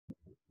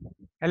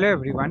Hello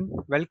everyone,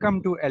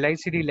 welcome to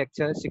LICD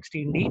lecture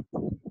 16D.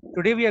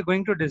 Today we are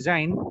going to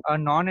design a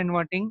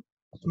non-inverting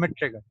Schmitt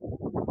trigger.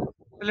 So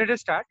let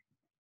us start.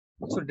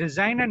 So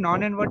design a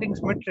non-inverting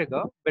Schmitt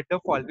trigger with the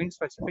following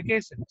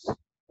specifications.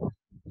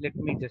 Let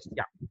me just,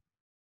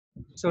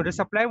 So the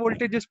supply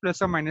voltage is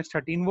plus or minus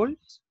 13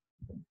 volts.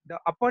 The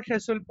upper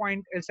threshold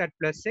point is at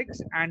plus 6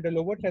 and the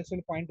lower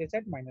threshold point is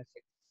at minus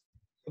 6.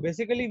 So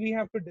basically we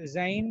have to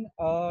design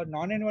a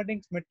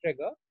non-inverting Schmitt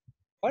trigger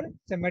for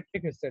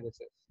symmetric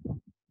hysteresis.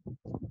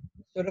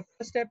 So the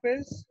first step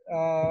is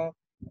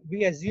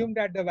we assume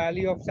that the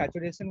value of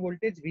saturation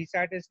voltage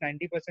Vsat is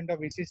 90% of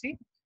VCC,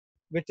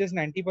 which is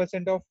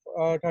 90% of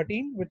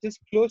 13, which is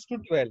close to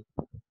 12.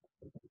 So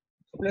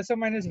plus or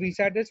minus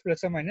Vsat is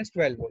plus or minus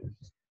 12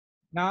 volts.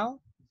 Now,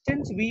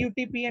 since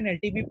VUTP and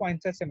LTP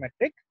points are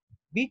symmetric,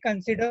 we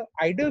consider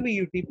either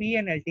VUTP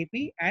and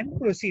LTP and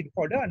proceed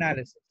for the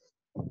analysis.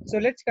 So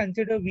let's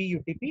consider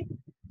VUTP.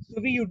 So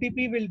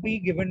VUTP will be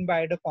given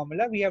by the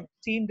formula. We have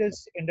seen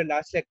this in the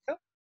last lecture,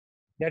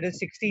 that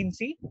is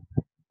 16C.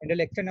 In the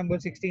lecture number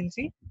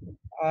 16C,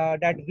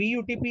 that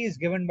VUTP is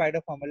given by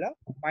the formula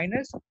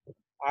minus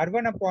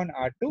R1 upon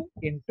R2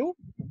 into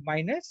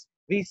minus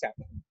Vsat.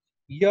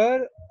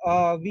 Here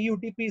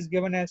VUTP is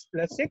given as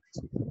plus 6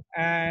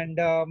 and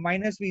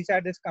minus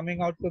Vsat is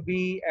coming out to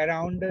be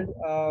around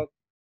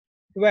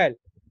 12,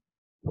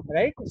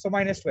 right? So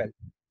minus 12.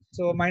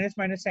 So minus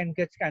minus sign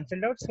gets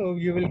cancelled out. So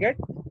you will get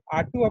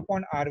R2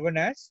 upon R1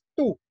 as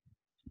 2.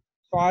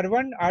 So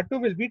R2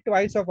 will be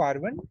twice of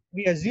R1.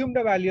 We assume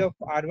the value of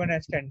R1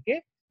 as 10K.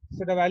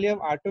 So the value of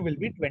R2 will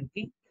be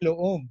 20 kilo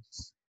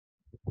ohms.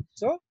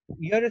 So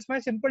here is my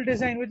simple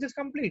design, which is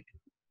complete.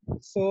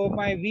 So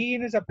my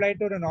Vin is applied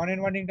to the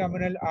non-inverting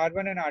terminal.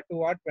 R1 and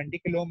R2 are 20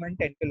 kilo ohm and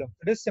 10 kilo ohm.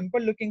 So this simple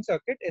looking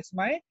circuit is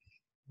my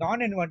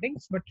non-inverting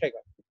Schmitt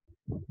trigger.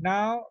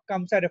 Now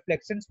comes a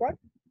reflection spot.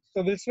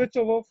 So we'll switch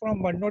over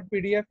from OneNote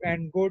PDF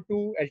and go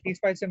to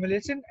LTspice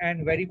simulation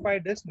and verify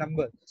this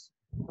numbers.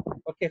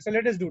 Okay, so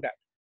let us do that.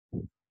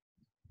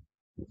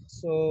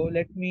 So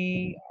let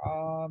me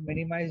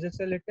minimize this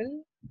a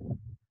little.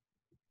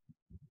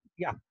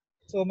 Yeah.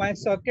 So my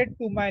circuit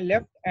to my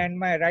left and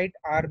my right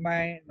are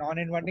my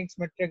non-inverting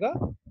Schmitt trigger.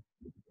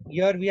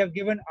 Here we have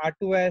given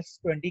R2 as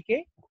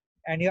 20K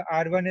and here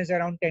R1 is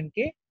around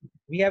 10K.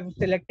 We have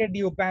selected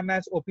the opamp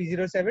as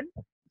OP07.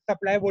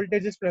 Supply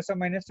voltage is plus or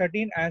minus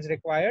 13 as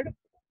required.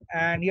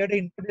 And here the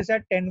input is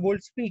at 10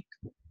 volts peak,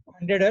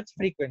 100 Hz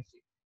frequency.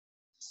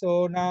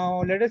 So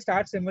now let us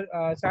start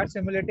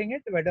simulating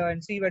it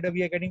and see whether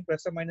we are getting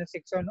plus or minus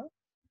 6 or no.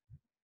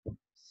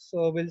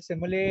 So we'll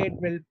simulate,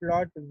 we'll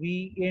plot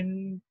V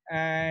in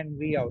and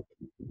V out.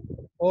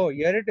 Oh,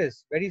 here it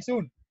is, very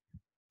soon.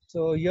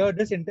 So here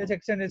this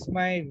intersection is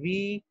my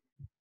V.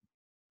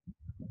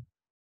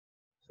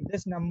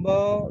 This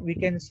number we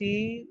can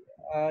see,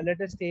 let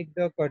us take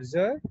the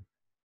cursor.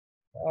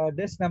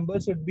 This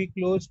number should be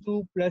close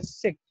to plus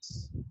 6.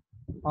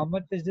 How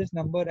much is this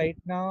number right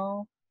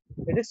now?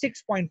 It is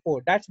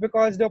 6.4. That's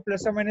because the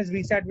plus or minus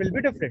Vsat will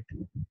be different.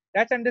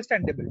 That's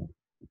understandable.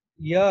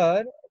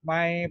 Here,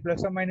 my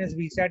plus or minus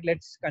Vsat,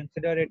 let's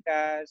consider it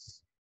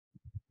as,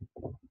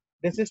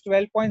 this is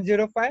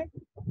 12.05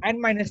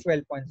 and minus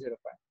 12.05.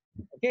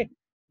 Okay.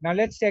 Now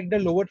let's check the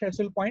lower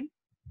threshold point.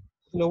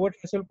 Lower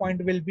threshold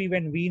point will be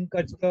when V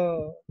cuts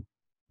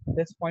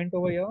this point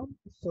over here.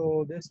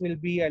 So this will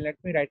be, let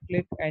me right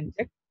click and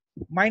check,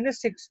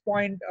 minus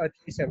 6.37.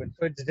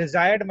 So it's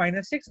desired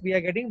minus 6. We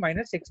are getting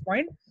minus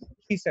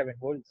 6.37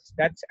 volts.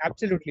 That's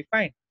absolutely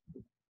fine.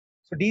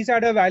 So these are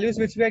the values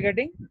which we are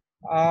getting.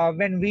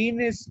 When V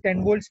is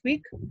 10 volts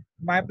peak,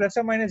 my plus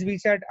or minus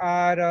Vsat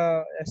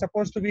are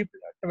supposed to be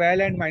 12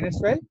 and minus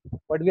 12,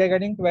 but we are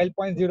getting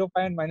 12.05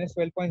 and minus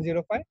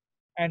 12.05.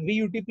 And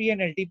VUTP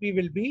and LTP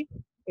will be,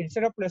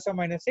 instead of plus or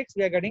minus 6,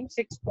 we are getting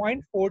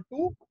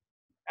 6.42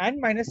 and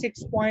minus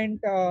 6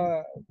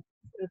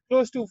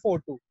 close to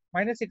 42,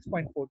 minus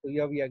 6.42.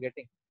 Here we are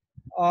getting.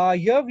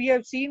 Here we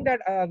have seen that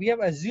we have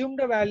assumed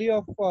the value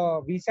of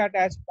Vsat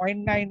as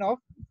 0.9 of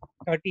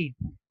 13,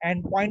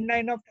 and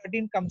 0.9 of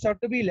 13 comes out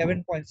to be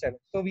 11.7.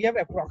 So we have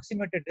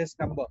approximated this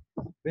number.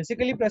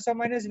 Basically, plus or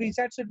minus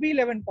Vsat should be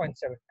 11.7,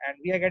 and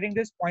we are getting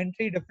this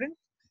 0.3 difference,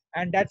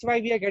 and that's why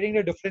we are getting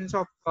the difference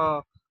of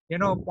 0.4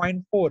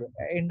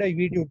 in the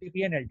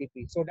VUTP and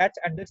LTP. So that's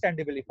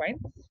understandably fine.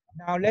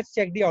 Now let's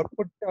check the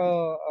output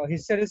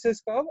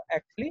hysteresis curve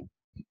actually,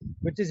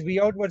 which is V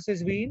out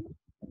versus V in.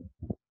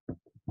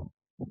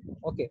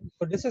 Okay,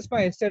 so this is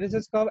my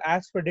hysteresis curve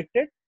as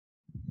predicted.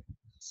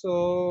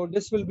 So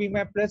this will be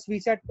my plus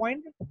Vsat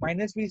point,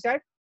 minus Vsat.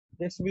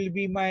 This will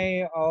be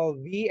my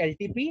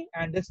VLTP,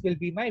 and this will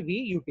be my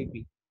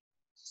VUTP.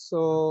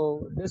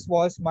 So this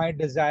was my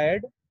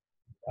desired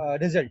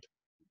result.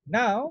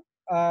 Now,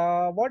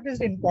 what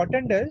is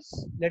important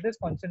is, let us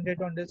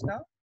concentrate on this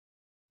now.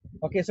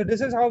 Okay, so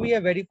this is how we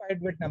have verified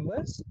with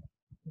numbers.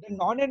 The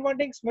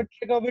non-inverting Schmitt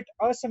trigger with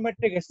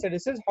asymmetric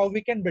hysteresis, how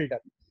we can build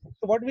up.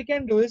 So what we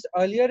can do is,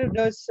 earlier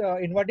this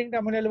inverting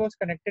terminal was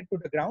connected to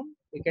the ground.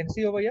 You can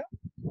see over here,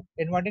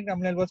 inverting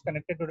terminal was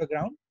connected to the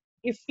ground.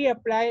 if we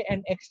apply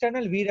an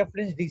external V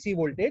reference DC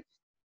voltage,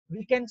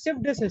 we can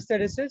shift this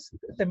hysteresis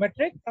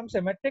symmetric from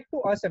symmetric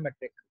to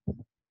asymmetric.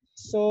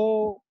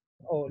 So,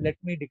 oh, let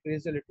me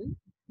decrease a little.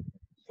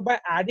 So by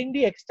adding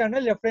the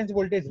external reference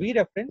voltage V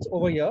reference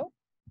over here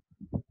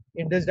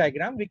in this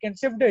diagram, we can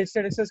shift the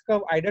hysteresis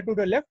curve either to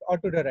the left or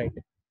to the right.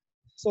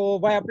 So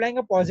by applying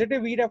a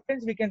positive V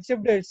reference, we can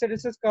shift the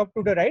hysteresis curve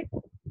to the right,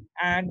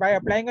 and by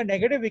applying a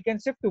negative, we can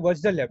shift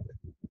towards the left.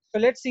 So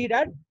let's see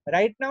that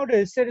right now the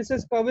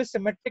hysteresis curve is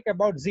symmetric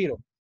about 0.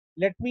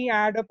 Let me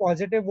add a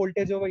positive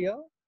voltage over here.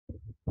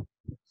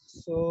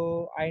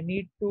 So I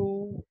need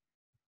to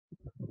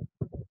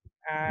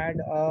add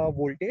a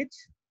voltage.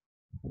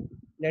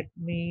 Let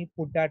me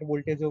put that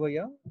voltage over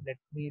here. Let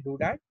me do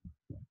that.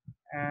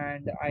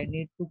 And I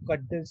need to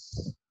cut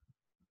this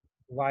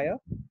wire.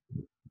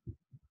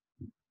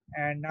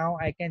 And now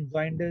I can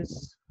join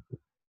this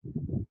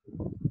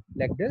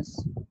like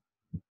this.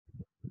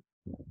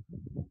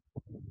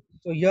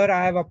 So here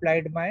I have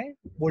applied my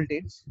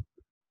voltage,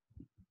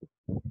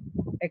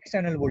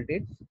 external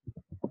voltage,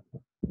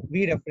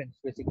 V reference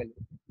basically.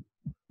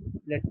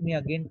 Let me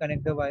again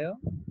connect the wire,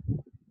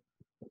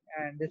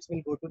 and this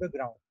will go to the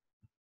ground.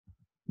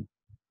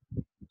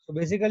 So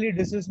basically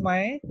this is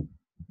my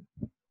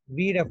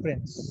V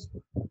reference.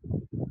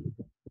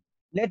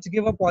 Let's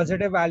give a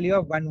positive value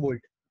of 1 volt.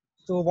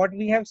 So what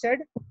we have said,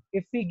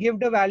 if we give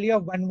the value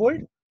of 1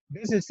 volt,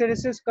 this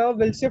hysteresis curve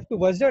will shift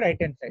towards the right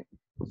hand side.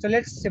 So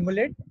let's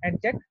simulate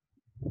and check.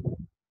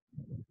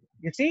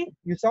 You see,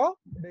 you saw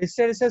the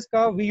hysteresis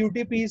curve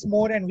VUTP is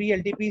more and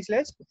VLTP is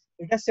less.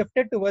 It has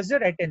shifted towards the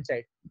right hand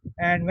side.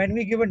 And when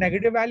we give a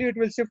negative value, it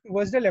will shift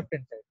towards the left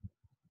hand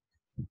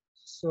side.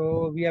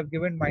 So we have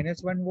given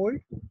 -1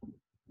 volt.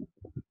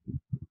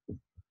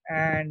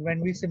 And when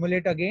we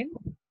simulate again,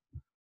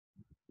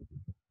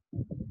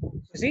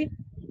 you see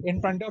in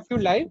front of you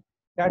live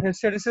that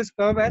hysteresis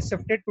curve has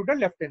shifted to the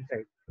left hand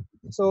side.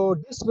 So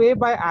this way,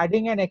 by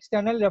adding an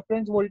external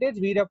reference voltage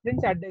V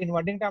reference at the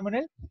inverting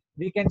terminal,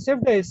 we can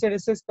shift the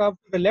hysteresis curve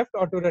to the left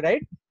or to the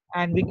right,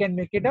 and we can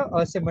make it a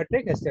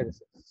asymmetric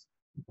hysteresis.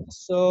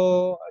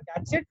 So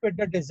that's it with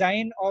the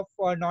design of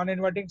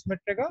non-inverting Schmitt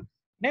trigger.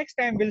 Next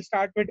time we'll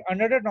start with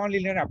another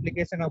nonlinear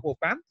application of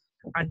opamp.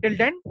 Until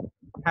then,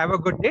 have a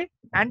good day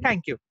and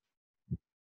thank you.